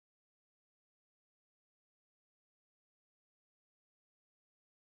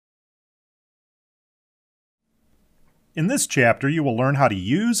In this chapter, you will learn how to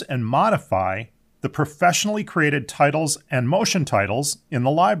use and modify the professionally created titles and motion titles in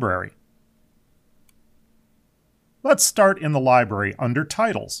the library. Let's start in the library under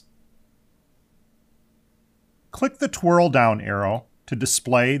Titles. Click the twirl down arrow to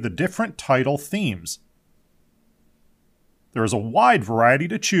display the different title themes. There is a wide variety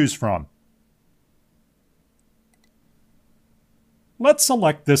to choose from. Let's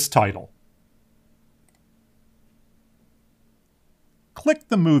select this title. Click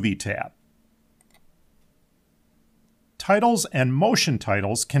the Movie tab. Titles and motion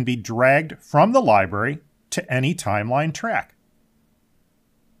titles can be dragged from the library to any timeline track.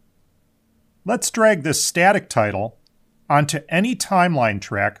 Let's drag this static title onto any timeline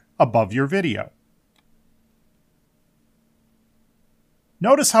track above your video.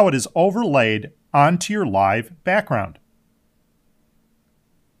 Notice how it is overlaid onto your live background.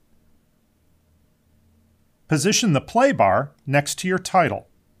 Position the play bar next to your title.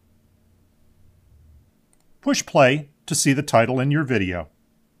 Push play to see the title in your video.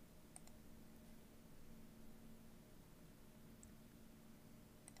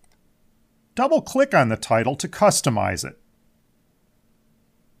 Double-click on the title to customize it.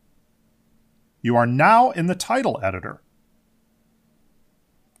 You are now in the title editor.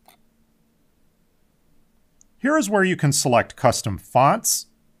 Here is where you can select custom fonts,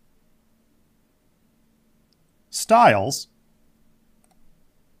 styles,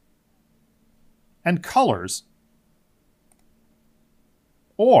 and colors,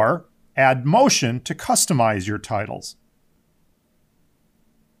 or add motion to customize your titles.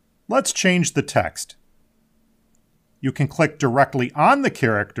 Let's change the text. You can click directly on the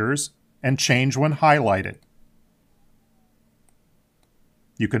characters and change when highlighted.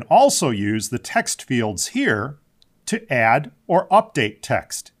 You can also use the text fields here to add or update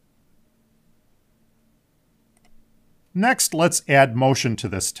text. Next, let's add motion to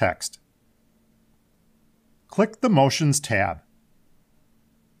this text. Click the Motions tab.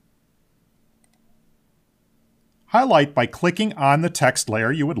 Highlight by clicking on the text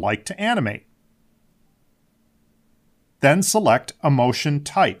layer you would like to animate. Then select a motion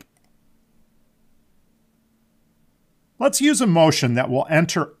type. Let's use a motion that will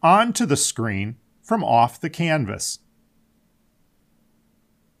enter onto the screen from off the canvas.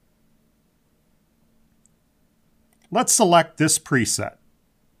 Let's select this preset.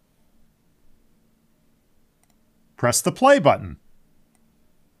 Press the play button.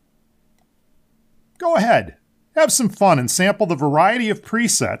 Go ahead, have some fun and sample the variety of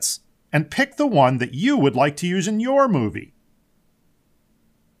presets and pick the one that you would like to use in your movie.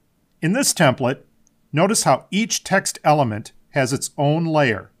 In this template, notice how each text element has its own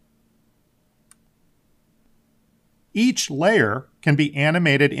layer. Each layer can be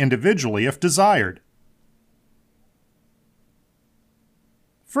animated individually if desired.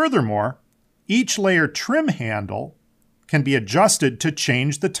 Furthermore, each layer trim handle can be adjusted to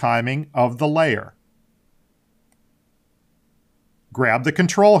change the timing of the layer. Grab the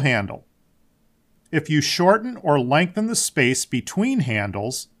control handle. If you shorten or lengthen the space between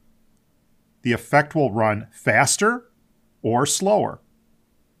handles, the effect will run faster or slower.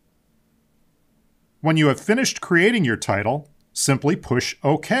 When you have finished creating your title, simply push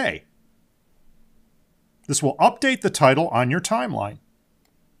OK. This will update the title on your timeline.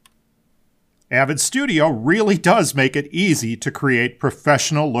 Avid Studio really does make it easy to create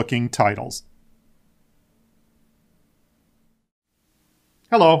professional-looking titles.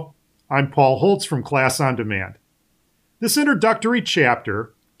 Hello, I'm Paul Holtz from Class on Demand. This introductory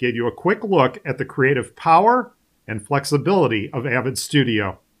chapter gave you a quick look at the creative power and flexibility of Avid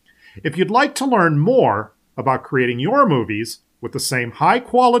Studio. If you'd like to learn more about creating your movies with the same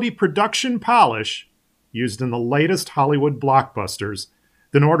high-quality production polish used in the latest Hollywood blockbusters,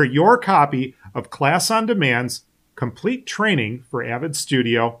 then order your copy of Class on Demand's complete training for Avid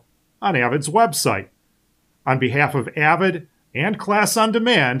Studio on Avid's website. On behalf of Avid and Class on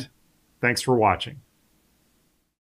Demand, thanks for watching.